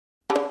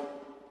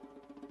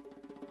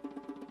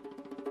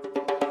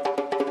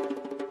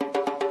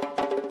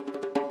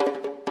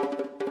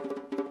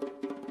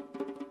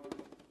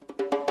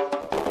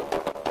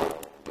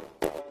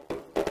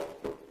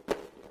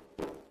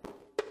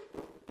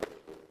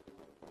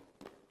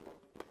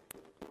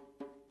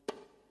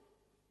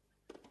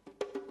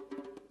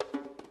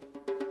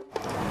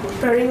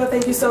Ringo,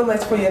 thank you so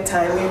much for your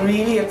time. We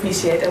really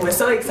appreciate it, and we're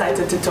so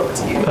excited to talk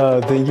to you.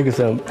 Thank you,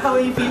 Sam. How are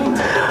you feeling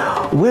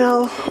today?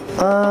 Well,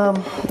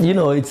 you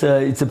know, it's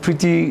a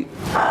pretty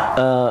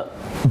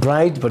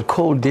bright but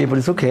cold day, but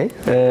it's okay.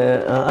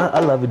 I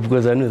love it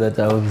because I knew that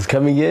I was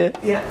coming here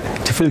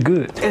to feel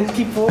good. And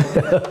keep warm.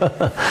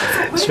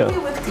 So we're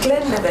here with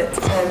Glenlivet,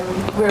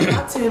 and we're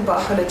about to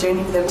embark on a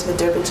journey with them to the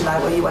Durban July,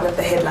 where you're one of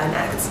the headline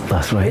acts.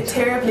 That's right. We're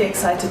terribly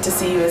excited to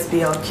see you as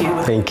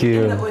BLQ. Thank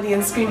you. In the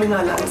audience screaming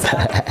our lungs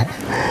out.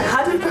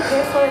 How do you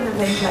prepare for an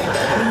event like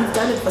that? I mean, you've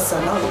done it for so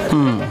long.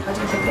 How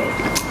do you prepare?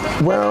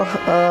 Well,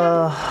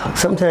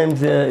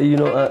 sometimes, you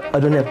know, I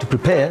don't have to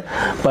prepare,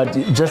 but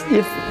just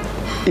if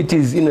it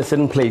is in a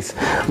certain place,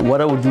 what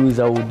I would do is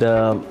I would,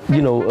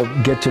 you know,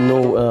 get to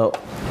know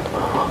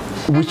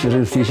which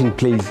radio station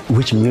plays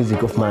which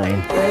music of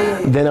mine.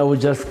 Then I would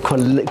just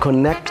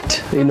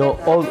connect, you know,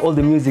 all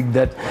the music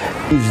that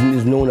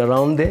is known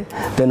around there.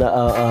 Then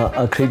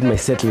I'll create my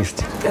set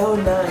list. Oh,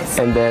 nice.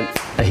 And then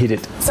I hit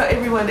it. So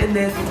everyone in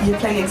there, you're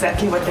playing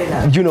exactly what they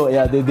love. You know,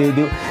 yeah,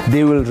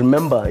 they will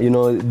remember. You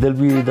know, there'll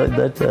be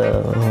that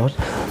what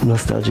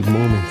nostalgic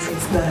moments.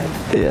 It's nice.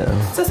 Yeah.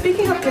 So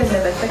speaking of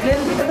Glenlivet, the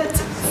Glenlivet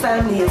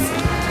family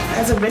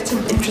has a rich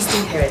and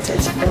interesting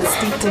heritage and is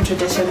steeped in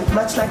tradition,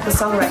 much like the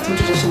songwriting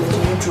tradition that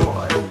you draw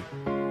on.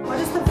 What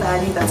is the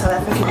value that South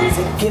African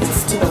music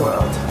gives to the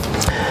world?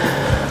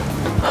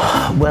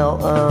 Well,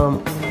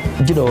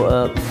 you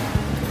know,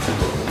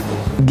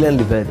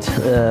 Glenlivet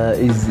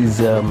is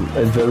a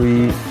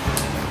very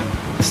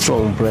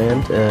strong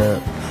brand,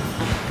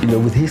 you know,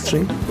 with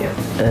history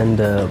and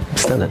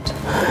standard.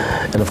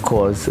 And of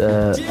course,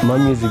 my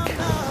music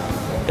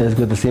has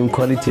got the same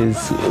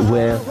qualities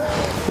where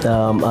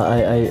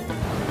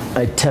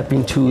I tap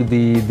into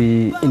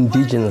the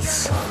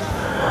indigenous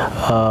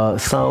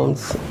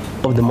sounds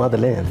of the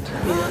motherland,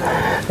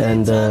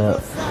 and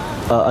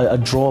I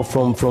draw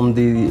from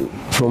the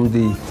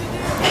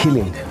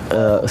healing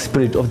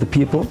spirit of the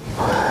people,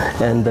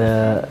 and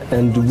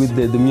with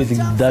the music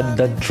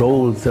that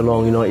draws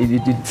along, you know,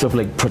 it sort of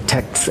like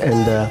protects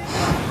and yeah,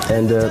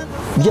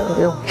 you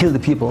know, heal the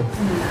people.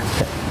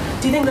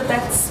 Do you think that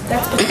that's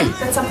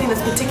something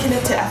that's particular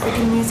to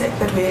African music,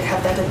 that we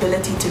have that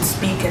ability to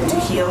speak and to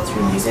heal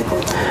through music?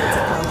 Or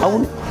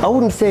I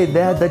wouldn't say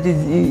that it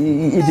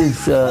is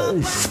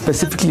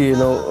specifically, you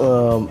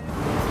know,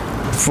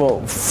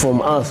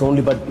 from us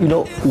only, but you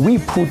know, we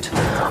put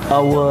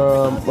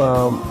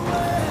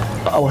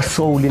our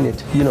soul in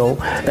it, you know,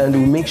 and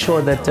we make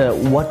sure that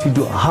what we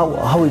do,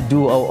 how we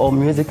do our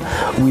music,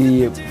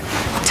 we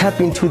tap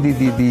into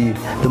the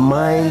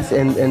minds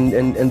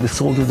and the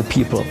souls of the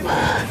people,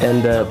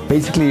 and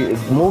basically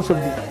most of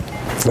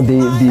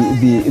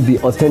the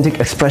authentic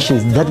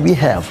expressions that we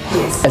have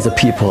as a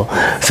people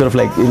sort of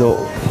like, you know,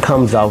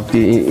 comes out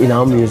in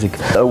our music.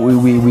 We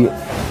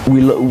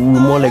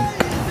more like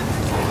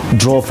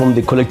draw from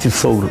the collective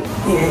soul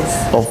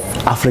of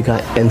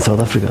Africa and South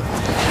Africa.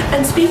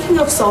 And speaking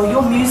of soul,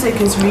 your music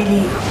is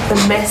really, the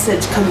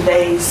message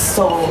conveys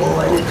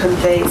soul and it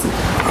conveys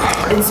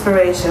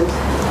inspiration,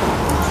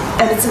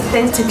 and it's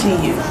authentically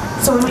you.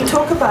 So when we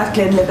talk about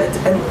Glenlivet,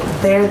 and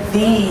they're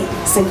the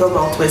single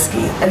malt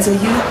whiskey, and so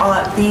you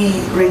are the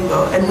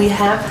Ringo, and we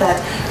have that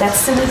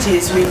synergy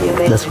is really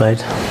amazing. That's right.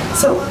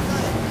 So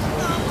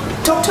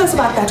talk to us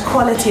about that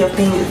quality of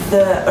being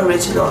the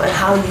original and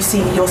how you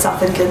see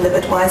yourself in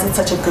Glenlivet. Why is it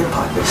such a good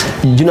partnership?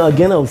 You know,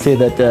 again, I would say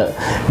that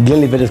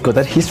Glenlivet has got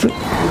that history,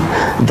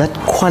 that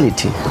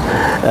quality,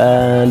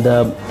 and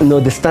you know,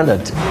 the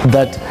standard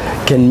that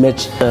can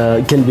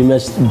be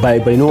matched by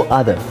no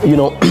other. You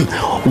know,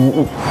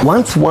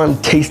 once one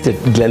tasted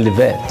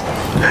Glenlivet,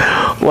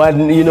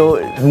 one, you know,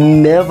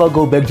 never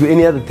go back to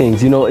any other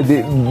things. You know,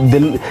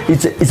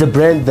 it's a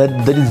brand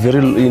that is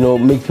very, you know,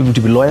 make people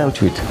to be loyal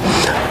to it.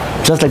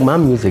 Just like my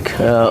music,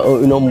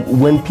 you know,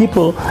 when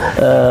people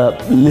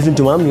listen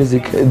to my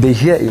music, they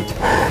hear it,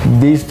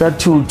 they start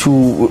to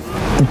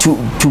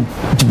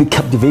be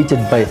captivated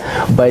by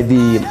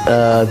the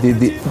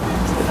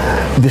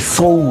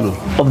soul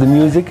of the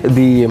music,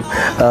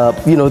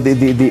 you know,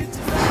 the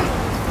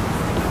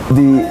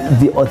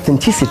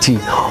authenticity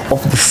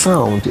of the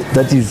sound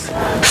that is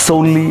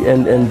solely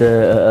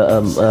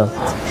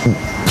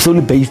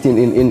solely based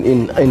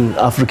in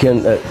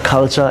African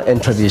culture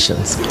and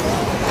traditions.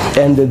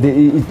 And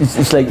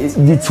it's like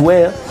it's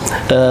where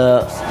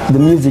the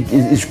music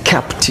is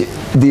kept,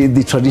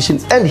 the tradition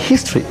and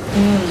history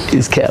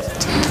is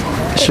kept.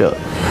 Sure.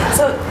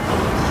 So,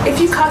 if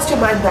you cast your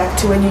mind back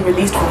to when you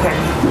released Marquee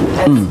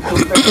and you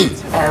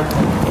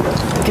know,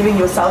 giving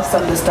yourself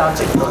some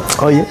nostalgic thoughts.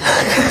 Oh yeah.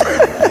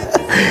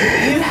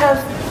 You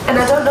have, and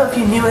I don't know if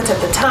you knew it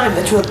at the time,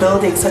 that you were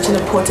building such an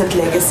important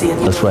legacy, and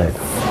you That's right.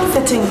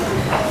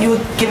 You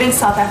were giving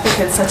South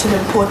Africans such an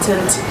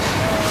important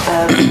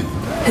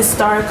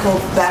historical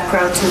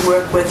background to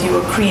work with. You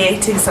were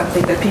creating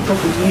something that people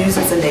could use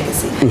as a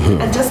legacy.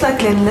 And just like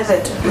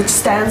Glenlivet, which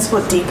stands for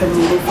deep and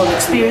meaningful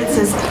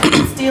experiences,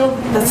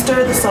 that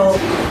stir the soul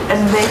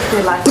and make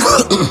their life.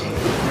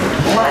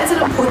 Why is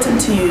it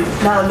important to you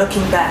now,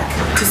 looking back,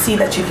 to see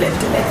that you've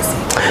left a legacy?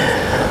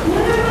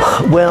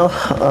 Well,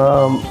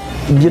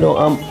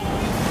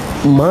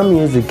 my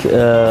music,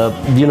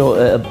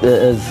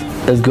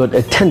 has got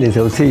a tendency,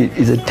 I would say,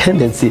 is a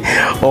tendency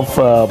of,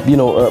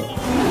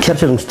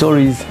 capturing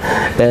stories,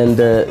 and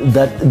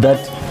that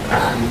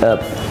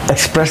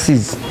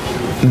expresses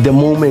the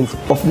moments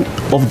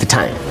of the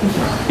time,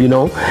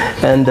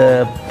 and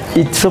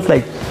it's sort of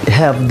like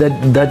have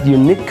that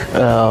unique,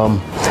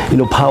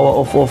 power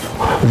of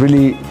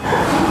really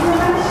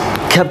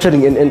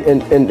capturing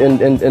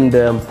and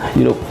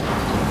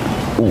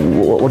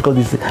what call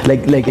this,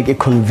 like a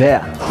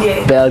conveyor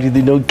belt,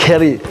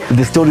 carry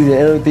the stories and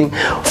everything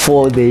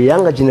for the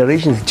younger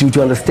generations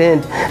to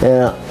understand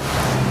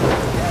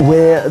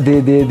where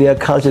their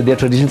culture, their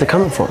traditions are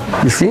coming from.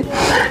 You see,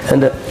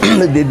 and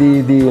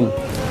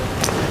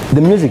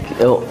the music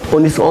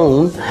on its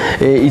own,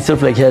 it sort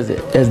of like has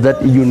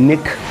that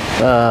unique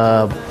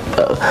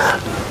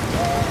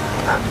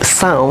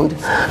sound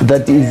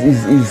that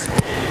is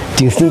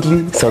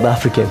distinctly South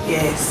African.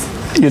 Yes.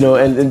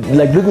 And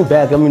like looking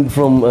back, I mean,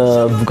 from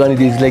Bugani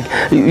days, like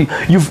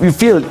you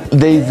feel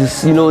there's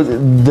this,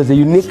 there's a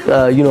unique,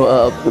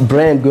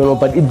 brand going on,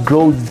 but it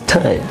grows with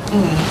time,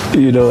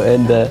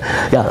 and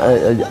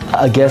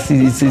I guess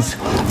it's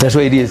that's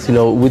what it is,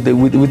 with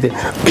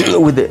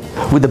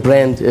the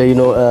brand,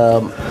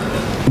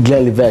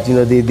 Glenlivet,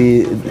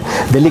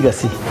 the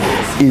legacy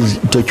is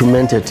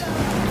documented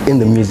in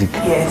the music.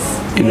 Yes.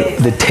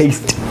 The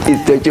taste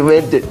is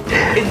documented.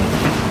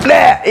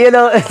 And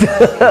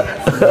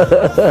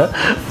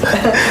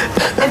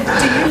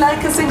do you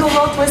like a single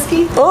malt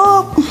whiskey?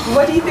 Oh!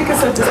 What do you think is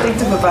so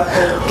distinctive about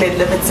the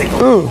Glenlivet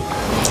single?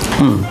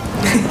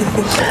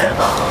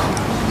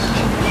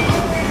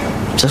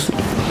 Just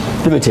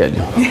let me tell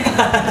you.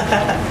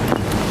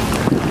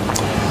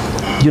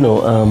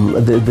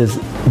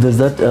 There's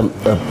that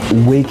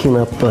waking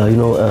up,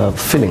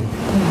 feeling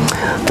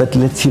that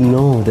lets you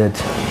know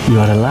that you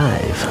are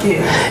alive.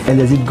 Yeah.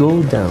 And as it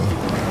goes down,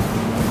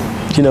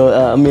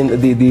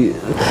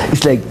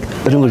 it's like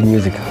Ringo's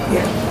music.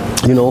 Yeah.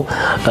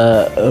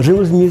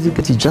 Ringo's music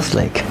is just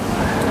like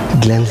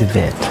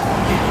Glenlivet.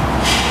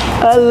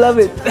 I love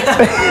it.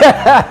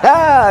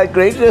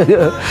 Great.